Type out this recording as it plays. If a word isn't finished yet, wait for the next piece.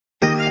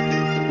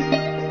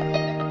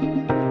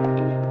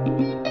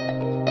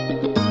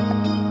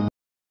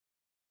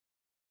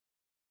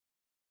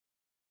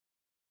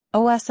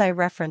OSI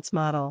reference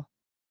model.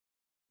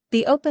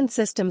 The Open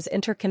Systems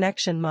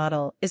Interconnection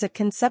Model is a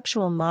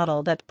conceptual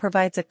model that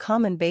provides a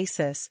common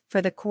basis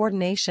for the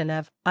coordination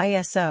of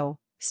ISO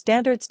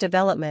standards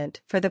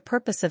development for the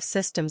purpose of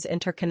systems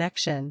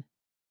interconnection.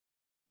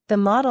 The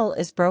model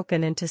is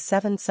broken into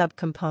 7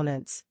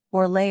 subcomponents,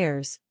 or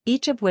layers,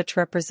 each of which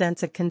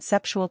represents a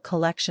conceptual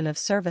collection of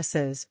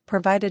services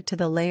provided to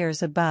the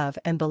layers above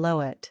and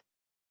below it.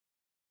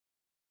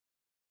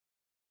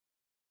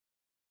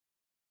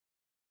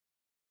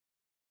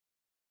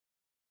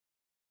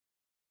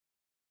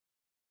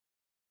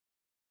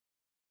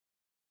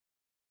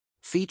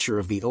 Feature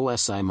of the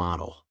OSI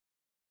model.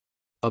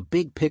 A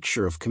big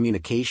picture of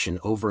communication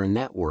over a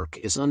network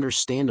is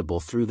understandable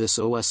through this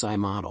OSI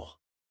model.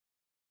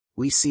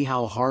 We see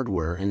how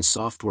hardware and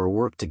software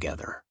work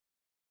together.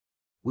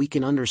 We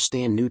can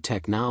understand new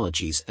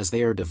technologies as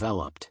they are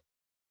developed.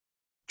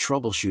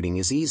 Troubleshooting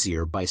is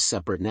easier by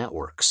separate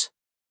networks.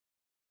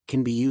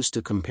 Can be used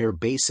to compare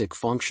basic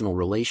functional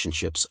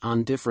relationships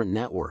on different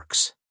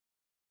networks.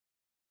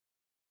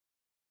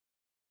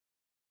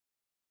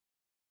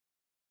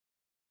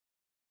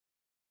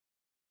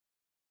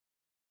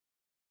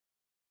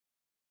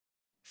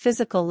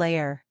 Physical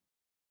layer.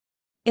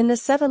 In the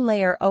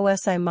 7-layer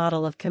OSI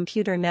model of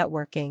computer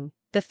networking,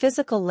 the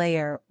physical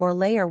layer, or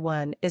layer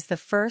 1, is the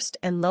first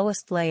and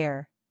lowest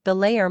layer, the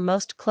layer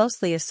most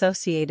closely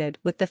associated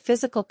with the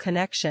physical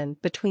connection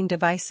between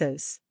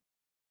devices.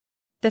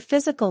 The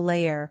physical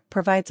layer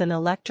provides an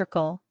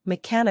electrical,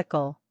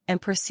 mechanical,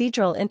 and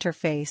procedural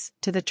interface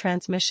to the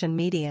transmission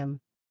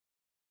medium.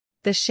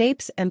 The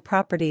shapes and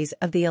properties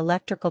of the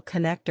electrical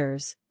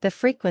connectors, the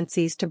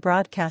frequencies to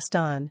broadcast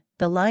on,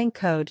 the line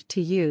code to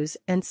use,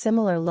 and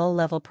similar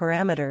low-level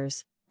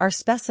parameters, are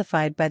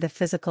specified by the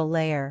physical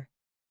layer.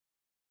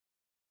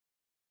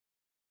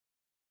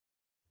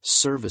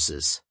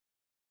 Services.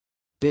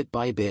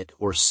 Bit-by-bit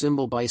or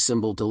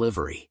symbol-by-symbol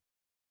delivery.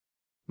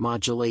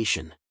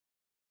 Modulation.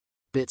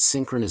 Bit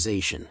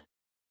synchronization.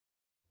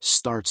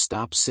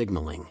 Start-stop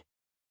signaling.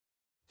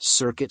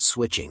 Circuit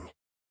switching.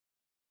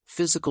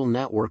 Physical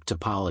network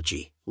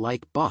topology,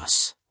 like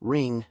bus,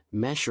 ring,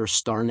 mesh or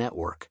star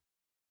network.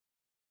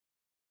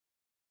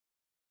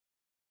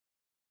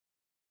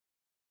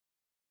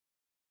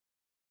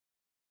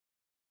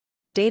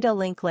 Data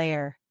link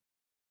layer.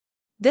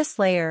 This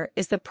layer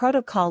is the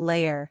protocol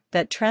layer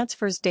that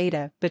transfers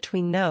data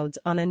between nodes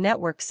on a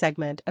network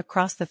segment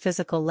across the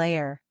physical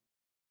layer.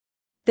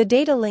 The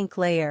data link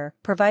layer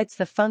provides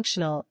the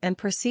functional and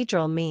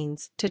procedural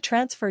means to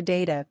transfer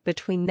data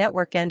between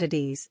network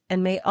entities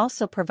and may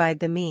also provide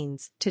the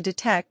means to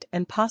detect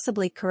and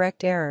possibly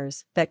correct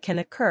errors that can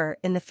occur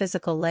in the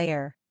physical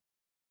layer.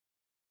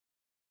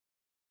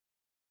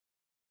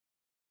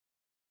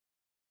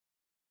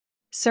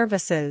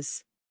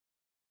 Services.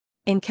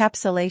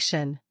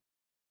 Encapsulation.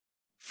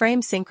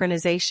 Frame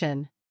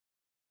synchronization.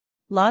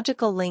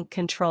 Logical link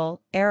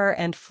control, error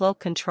and flow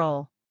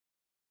control.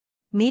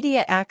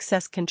 Media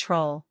access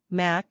control,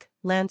 MAC,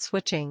 LAN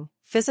switching,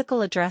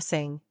 physical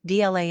addressing,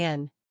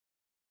 DLAN.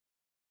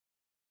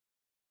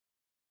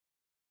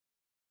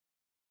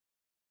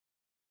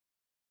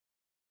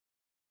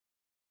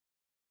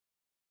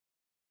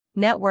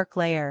 Network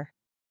layer.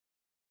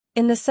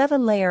 In the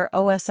 7-layer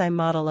OSI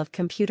model of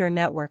computer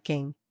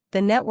networking,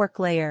 the network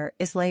layer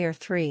is layer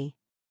 3.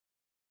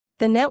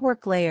 The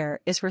network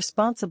layer is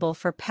responsible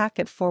for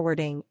packet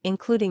forwarding,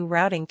 including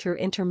routing through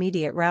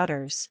intermediate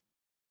routers.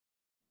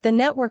 The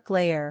network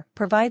layer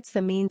provides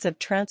the means of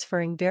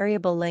transferring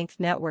variable-length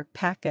network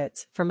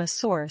packets from a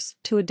source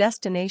to a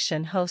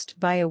destination host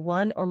via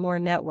one or more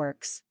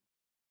networks.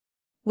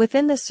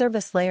 Within the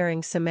service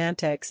layering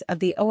semantics of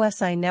the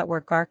OSI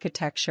network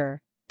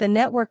architecture, the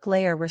network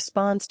layer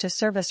responds to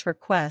service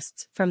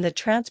requests from the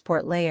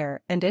transport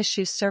layer and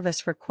issues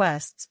service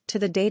requests to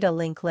the data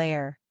link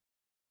layer.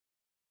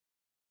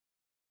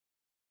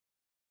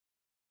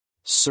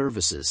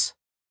 Services.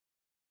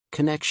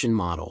 Connection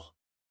model.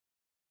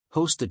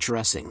 Host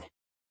addressing.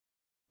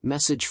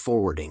 Message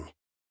forwarding.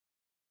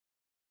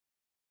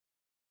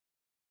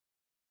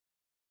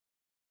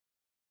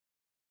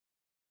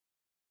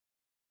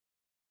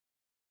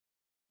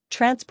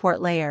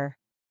 Transport layer.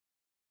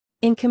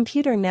 In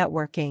computer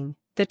networking,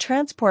 the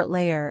transport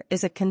layer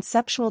is a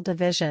conceptual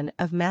division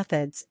of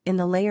methods in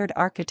the layered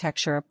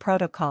architecture of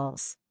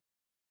protocols.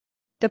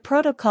 The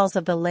protocols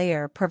of the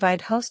layer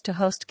provide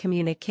host-to-host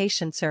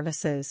communication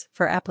services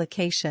for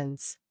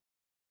applications.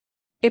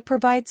 It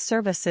provides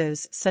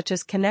services such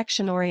as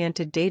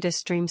connection-oriented data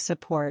stream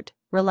support,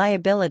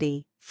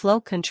 reliability, flow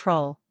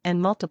control,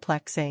 and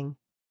multiplexing.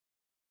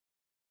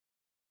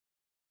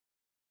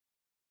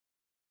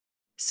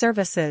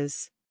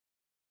 Services.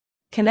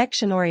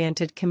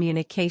 Connection-oriented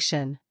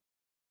communication.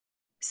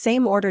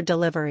 Same-order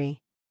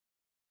delivery.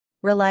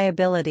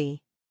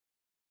 Reliability.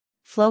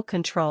 Flow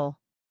control.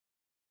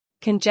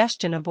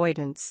 Congestion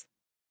avoidance.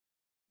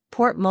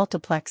 Port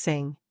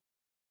multiplexing.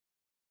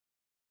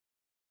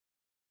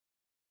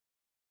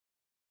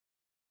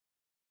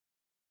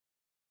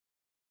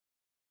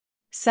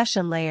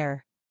 Session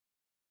layer.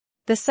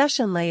 The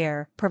session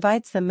layer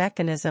provides the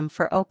mechanism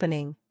for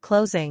opening,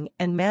 closing,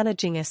 and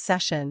managing a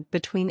session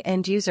between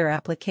end-user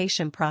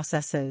application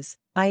processes,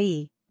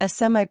 i.e., a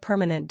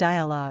semi-permanent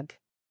dialogue.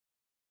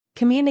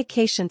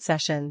 Communication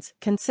sessions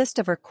consist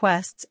of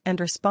requests and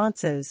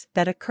responses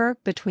that occur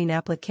between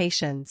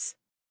applications.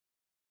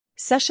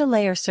 Session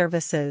layer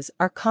services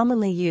are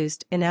commonly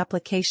used in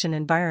application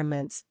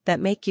environments that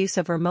make use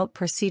of remote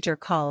procedure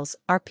calls,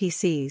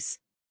 RPCs.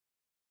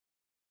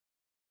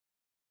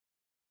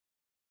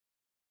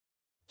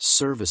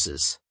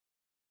 Services.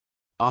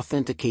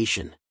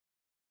 Authentication.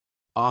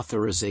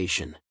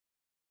 Authorization.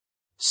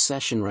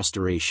 Session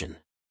restoration.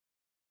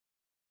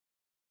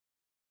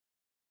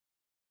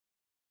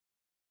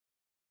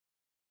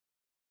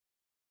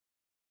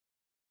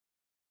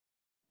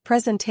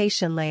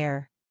 Presentation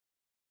layer.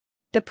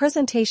 The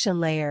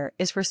presentation layer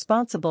is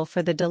responsible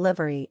for the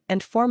delivery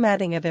and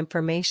formatting of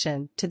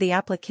information to the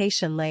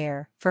application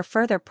layer for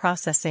further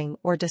processing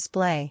or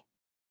display.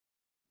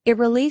 It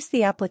relieves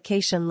the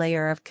application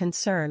layer of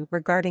concern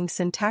regarding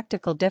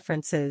syntactical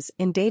differences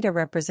in data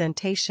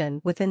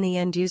representation within the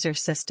end-user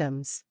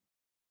systems.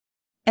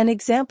 An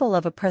example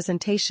of a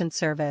presentation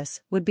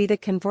service would be the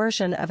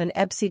conversion of an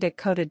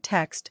EBCDIC-coded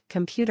text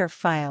computer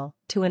file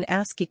to an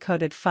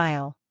ASCII-coded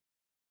file.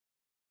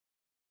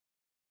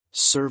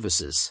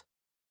 Services.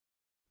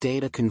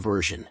 Data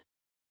conversion.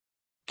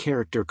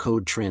 Character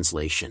code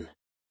translation.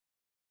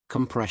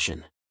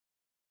 Compression.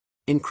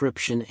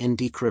 Encryption and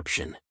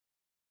decryption.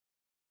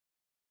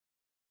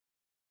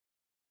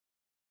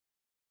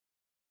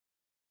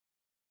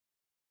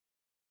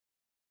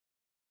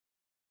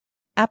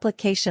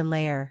 Application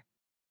layer.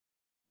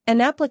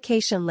 An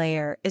application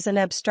layer is an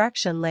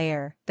abstraction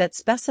layer that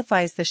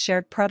specifies the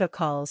shared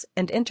protocols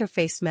and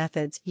interface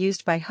methods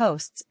used by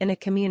hosts in a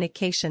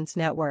communications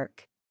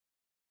network.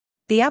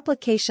 The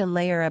application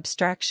layer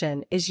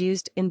abstraction is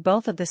used in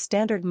both of the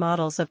standard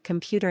models of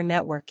computer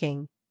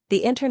networking,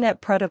 the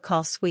Internet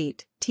Protocol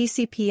Suite,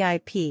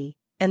 TCP/IP,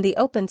 and the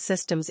Open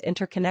Systems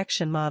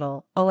Interconnection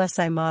Model,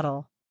 OSI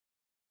model.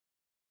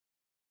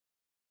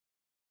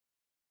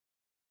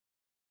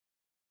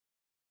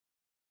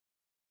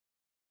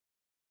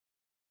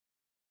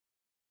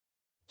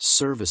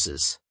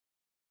 Services.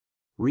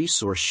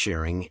 Resource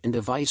sharing and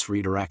device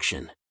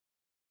redirection.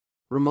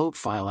 Remote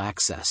file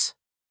access.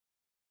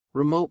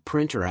 Remote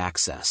printer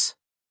access.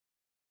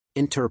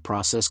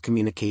 Inter-process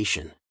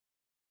communication.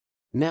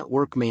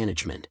 Network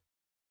management.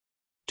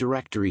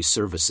 Directory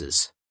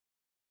services.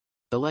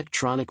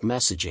 Electronic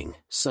messaging,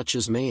 such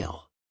as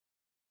mail.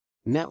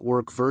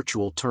 Network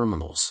virtual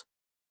terminals.